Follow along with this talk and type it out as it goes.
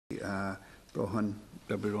Broughan,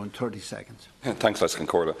 there'll be around 30 seconds. Thanks, Les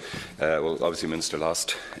Concorda. Well, obviously, Minister,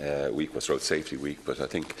 last week was Road Safety Week, but I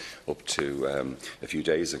think up to a few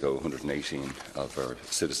days ago, 118 of our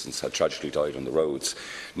citizens had tragically died on the roads.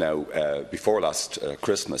 Now, before last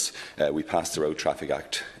Christmas, we passed the Road Traffic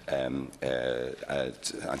Act, and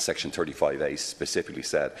Section 35A specifically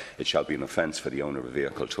said it shall be an offence for the owner of a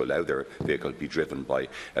vehicle to allow their vehicle to be driven by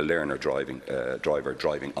a learner driver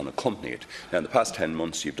driving unaccompanied. Now, in the past 10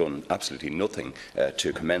 months, you've done absolutely nothing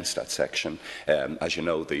to commence that section. As you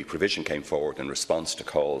know, the provision came forward in response to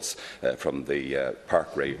calls from the Park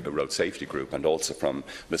Road Safety Group and also from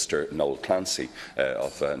Mr Noel Clancy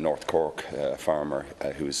of North Cork, a farmer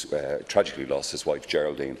who's tragically lost his wife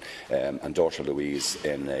Geraldine and daughter Louise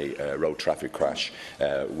in a road traffic crash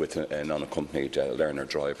with an unaccompanied learner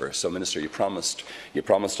driver. So, Minister, you promised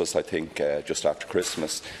us, I think, just after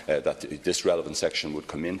Christmas, that this relevant section would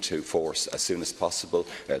come into force as soon as possible,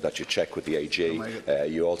 that you check with the AG.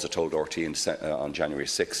 You also told RT on January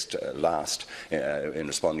 6th last, in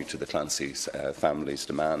responding to the Clancy's family's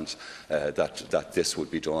demand, that this would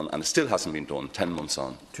be done, and it still hasn't been done 10 months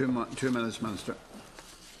on. 2 minutes, Minister.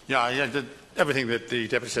 Yeah, everything that the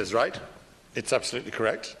Deputy says is right. It's absolutely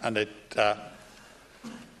correct, and I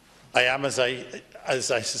am, as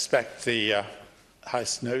I suspect the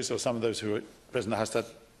House knows, or some of those who are present in the House, that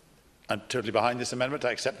I'm totally behind this amendment.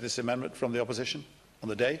 I accepted this amendment from the opposition on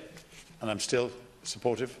the day, and I'm still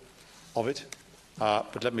supportive of it.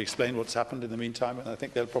 But let me explain what's happened in the meantime, and I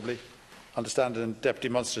think they'll probably understand, and Deputy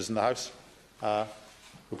Munsters in the House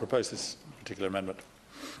who proposed this particular amendment.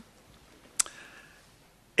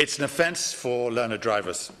 It's an offence for learner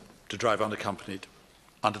drivers to drive unaccompanied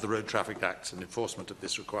under the Road Traffic Act, and enforcement of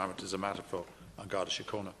this requirement is a matter for An Garda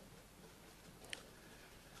Síochána.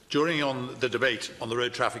 During the debate on the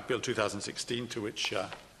Road Traffic Bill 2016, to which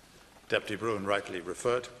Deputy Broughan rightly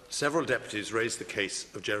referred, several deputies raised the case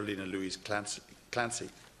of Geraldine and Louise Clancy,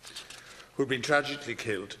 who had been tragically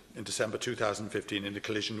killed in December 2015 in a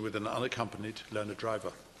collision with an unaccompanied learner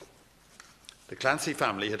driver. The Clancy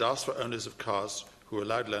family had asked for owners of cars who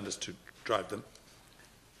allowed learners to drive them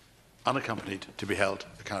unaccompanied to be held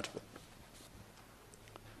accountable.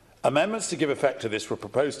 Amendments to give effect to this were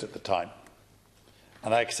proposed at the time,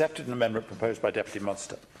 and I accepted an amendment proposed by Deputy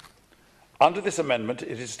Munster. Under this amendment,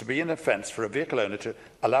 it is to be an offence for a vehicle owner to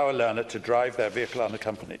allow a learner to drive their vehicle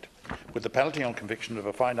unaccompanied, with the penalty on conviction of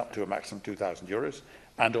a fine up to a maximum of €2,000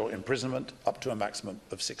 and or imprisonment up to a maximum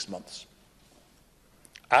of 6 months.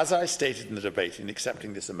 As I stated in the debate in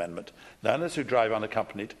accepting this amendment, learners who drive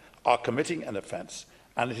unaccompanied are committing an offence,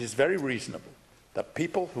 and it is very reasonable that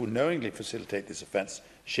people who knowingly facilitate this offence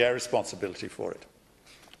share responsibility for it.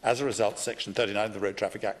 As a result, Section 39 of the Road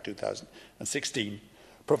Traffic Act 2016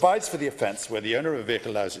 provides for the offence where the owner of a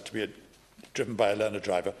vehicle allows it to be driven by a learner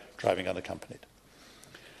driver driving unaccompanied.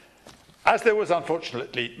 As there was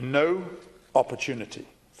unfortunately no opportunity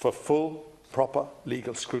for full, proper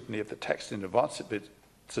legal scrutiny of the text in advance of its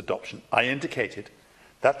adoption, I indicated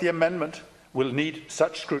that the amendment will need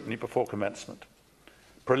such scrutiny before commencement.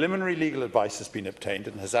 Preliminary legal advice has been obtained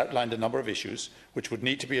and has outlined a number of issues which would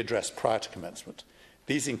need to be addressed prior to commencement.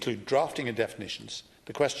 These include drafting and definitions,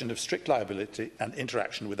 the question of strict liability and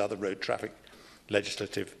interaction with other road traffic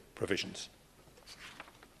legislative provisions.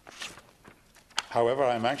 However,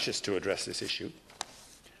 I am anxious to address this issue,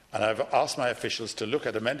 and I have asked my officials to look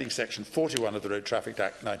at amending Section 41 of the Road Traffic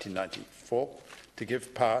Act 1994 to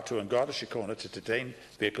give power to An Garda Síochána to detain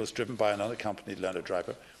vehicles driven by an unaccompanied learner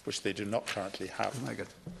driver, which they do not currently have.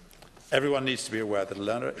 Everyone needs to be aware that a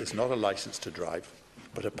learner is not a licence to drive,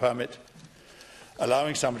 but a permit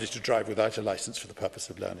allowing somebody to drive without a licence for the purpose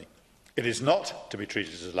of learning. It is not to be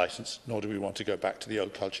treated as a licence, nor do we want to go back to the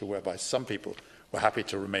old culture whereby some people were happy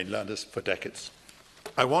to remain learners for decades.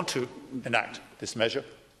 I want to enact this measure,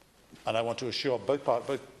 and I want to assure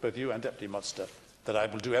both you and Deputy Munster that I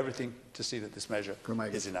will do everything to see that this measure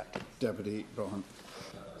is enacted. Deputy Broughan.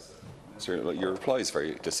 Sir, your reply is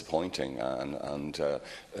very disappointing, and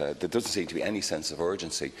there doesn't seem to be any sense of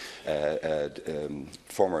urgency.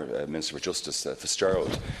 Former Minister for Justice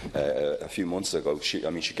Fitzgerald, a few months ago,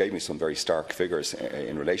 she gave me some very stark figures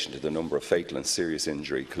in relation to the number of fatal and serious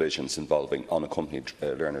injury collisions involving unaccompanied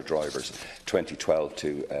learner drivers, 2012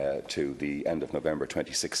 to the end of November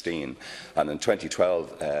 2016. And in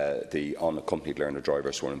 2012, the unaccompanied learner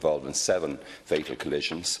drivers were involved in 7 fatal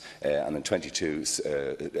collisions, and in 22,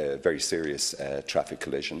 very serious traffic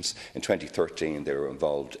collisions. In 2013, they were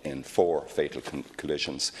involved in 4 fatal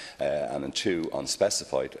collisions and in 2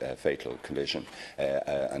 unspecified fatal collisions,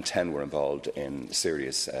 and 10 were involved in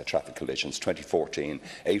serious traffic collisions. 2014,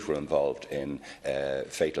 8 were involved in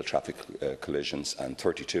fatal traffic collisions, and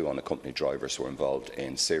 32 unaccompanied drivers were involved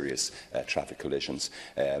in serious traffic collisions.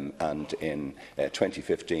 And in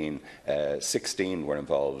 2015, 16 were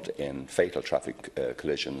involved in fatal traffic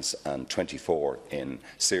collisions and 24 in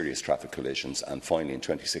serious traffic collisions. And finally, in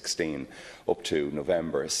 2016, up to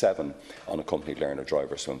November, 7 unaccompanied learner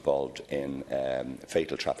drivers were involved in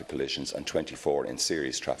fatal traffic collisions and 24 in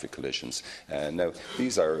serious traffic collisions. Now,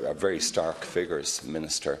 these are very stark figures,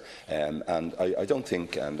 Minister, and I don't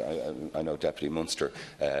think, and I know Deputy Munster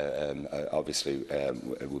obviously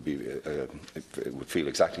would feel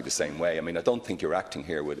exactly the same way. I mean, I don't think you're acting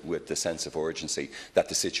here with the sense of urgency that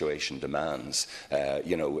the situation demands.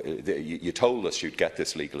 You told us you'd get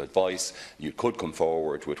this legal advice, you could come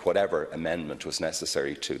forward with whatever amendment was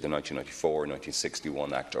necessary to the 1994 or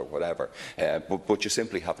 1961 Act or whatever, but you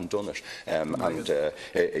simply haven't done it.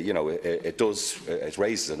 It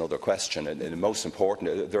raises another question, and most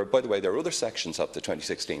important, by the way, there are other sections of the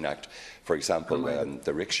 2016 Act, for example,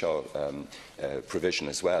 the rickshaw provision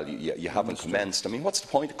as well. You haven't commenced. I mean, what's the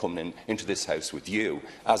point of coming into this House with you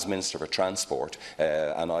as Minister for Transport?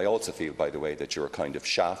 And I also feel, by the way, that you were kind of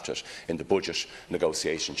shafted in the budget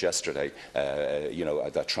negotiations yesterday,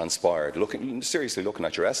 that transpired, seriously looking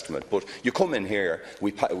at your estimate. But you come in here,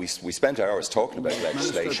 we spent hours talking about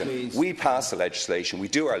legislation. Minister, we pass the legislation, we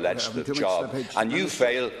do our legislative job, and you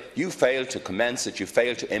fail to commence it, you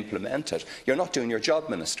fail to implement it. You're not doing your job,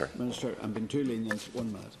 Minister. Minister, I'm being too lenient.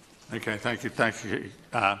 1 minute. Okay, thank you.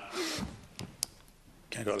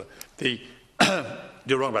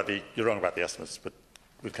 You're wrong about the estimates, but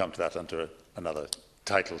we'll come to that under another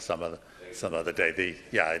title some other day.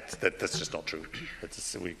 That's just not true.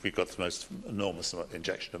 We've got the most enormous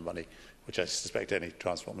injection of money, which I suspect any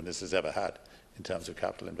transport minister has ever had in terms of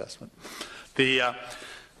capital investment.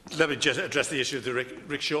 Let me just address the issue of the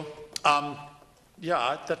rickshaw.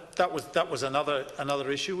 That was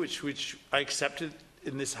another issue which I accepted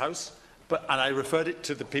in this House, and I referred it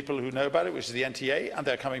to the people who know about it, which is the NTA, and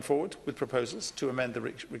they're coming forward with proposals to amend the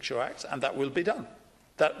Rickshaw Act, and that will be done.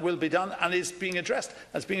 That will be done and is being addressed.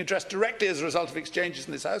 And it's being addressed directly as a result of exchanges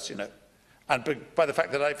in this House, and by the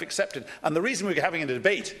fact that I've accepted. And the reason we're having a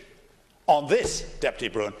debate on this, Deputy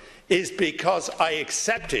Broughan, is because I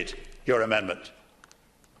accepted your amendment.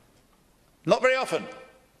 Not very often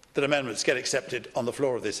that amendments get accepted on the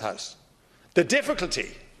floor of this House. The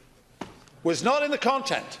difficulty was not in the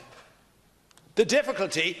content. The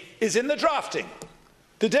difficulty is in the drafting.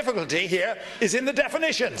 The difficulty here is in the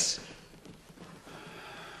definitions.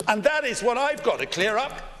 And that is what I've got to clear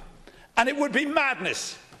up. And it would be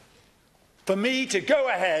madness for me to go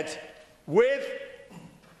ahead with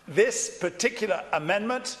this particular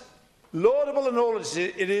amendment, laudable and all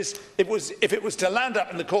if it was to land up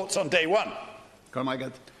in the courts on day one.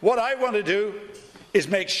 What I want to do is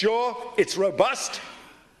make sure it's robust,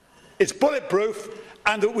 it's bulletproof,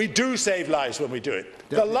 and that we do save lives when we do it.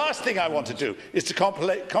 The last thing I want to do is to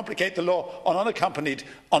complicate the law on unaccompanied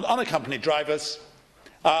drivers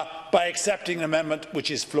by accepting an amendment which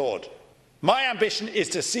is flawed. My ambition is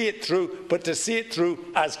to see it through, but to see it through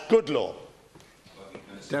as good law.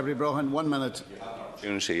 Deputy Broughan, 1 minute.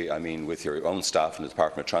 I mean, with your own staff in the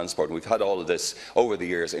Department of Transport, and we've had all of this over the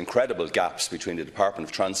years, incredible gaps between the Department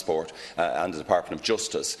of Transport and the Department of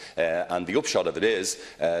Justice, and the upshot of it is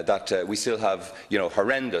that we still have,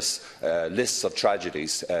 horrendous lists of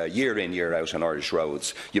tragedies year in, year out on Irish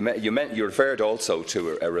roads. You referred also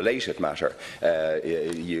to a related matter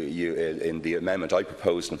in the amendment I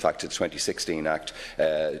proposed, in fact, to the 2016 Act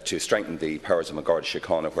to strengthen the powers of Garda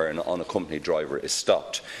Síochána where an unaccompanied driver is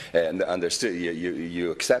stopped, and there's still you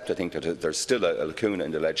accept, I think, that there's still a lacuna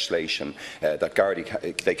in the legislation that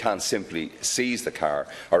Gardaí they can't simply seize the car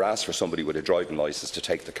or ask for somebody with a driving licence to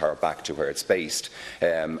take the car back to where it's based.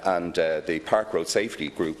 The Park Road Safety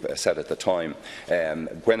Group said at the time,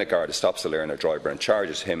 when a Garda stops a learner driver and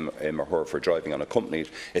charges him or her for driving unaccompanied,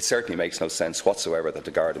 it certainly makes no sense whatsoever that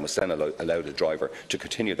the Garda must then allow the driver to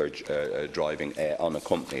continue their driving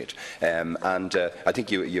unaccompanied. I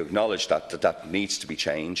think you acknowledge that needs to be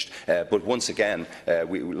changed. But once again,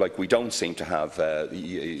 we don't seem to have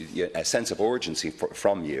a sense of urgency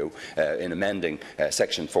from you in amending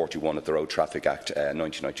Section 41 of the Road Traffic Act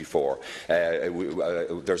 1994.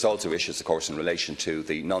 There's also issues, of course, in relation to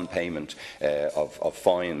the non-payment of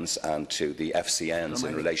fines and to the FCNs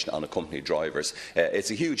in relation to unaccompanied drivers.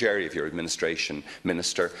 It's a huge area of your administration,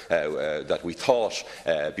 Minister, that we thought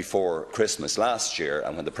before Christmas last year,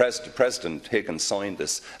 and when the President Higgins signed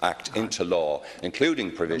this Act into law,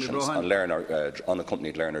 including provisions on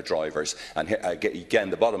unaccompanied learner drivers. And again,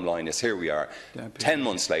 the bottom line is here we are, 10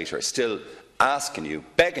 months later, still asking you,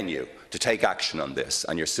 begging you to take action on this,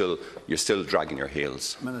 and you're still dragging your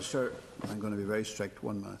heels. Minister, I'm going to be very strict.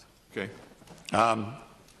 1 minute. Okay.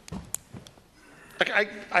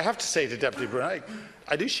 I have to say to Deputy Broughan,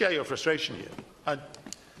 I do share your frustration here.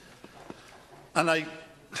 And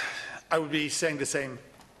I would be saying the same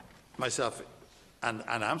myself, and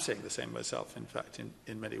I'm saying the same myself, in fact,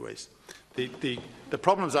 in many ways. The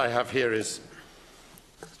problems I have here is,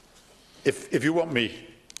 if you want me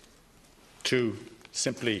to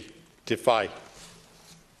simply defy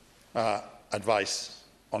advice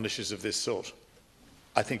on issues of this sort,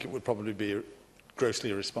 I think it would probably be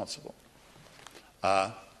grossly irresponsible,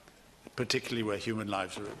 particularly where human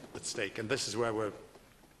lives are at stake. And this is where we're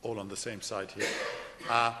all on the same side here.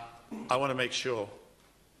 I want to make sure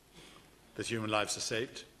that human lives are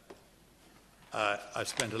saved. I've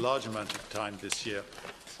spent a large amount of time this year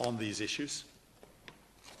on these issues,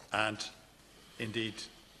 and indeed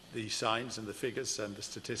the signs and the figures and the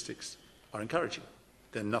statistics are encouraging.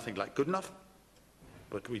 They're nothing like good enough,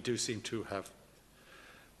 but we do seem to have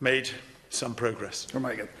made some progress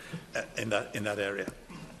in that area.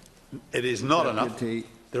 It is not enough.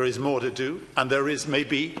 There is more to do, and there is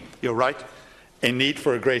maybe, you're right, a need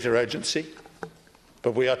for a greater urgency,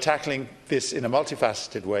 but we are tackling this in a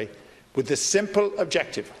multifaceted way with the simple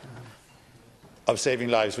objective of saving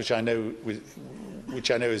lives, which I know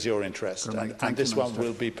is your interest, and this one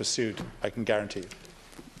will be pursued, I can guarantee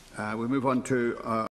you. We move on to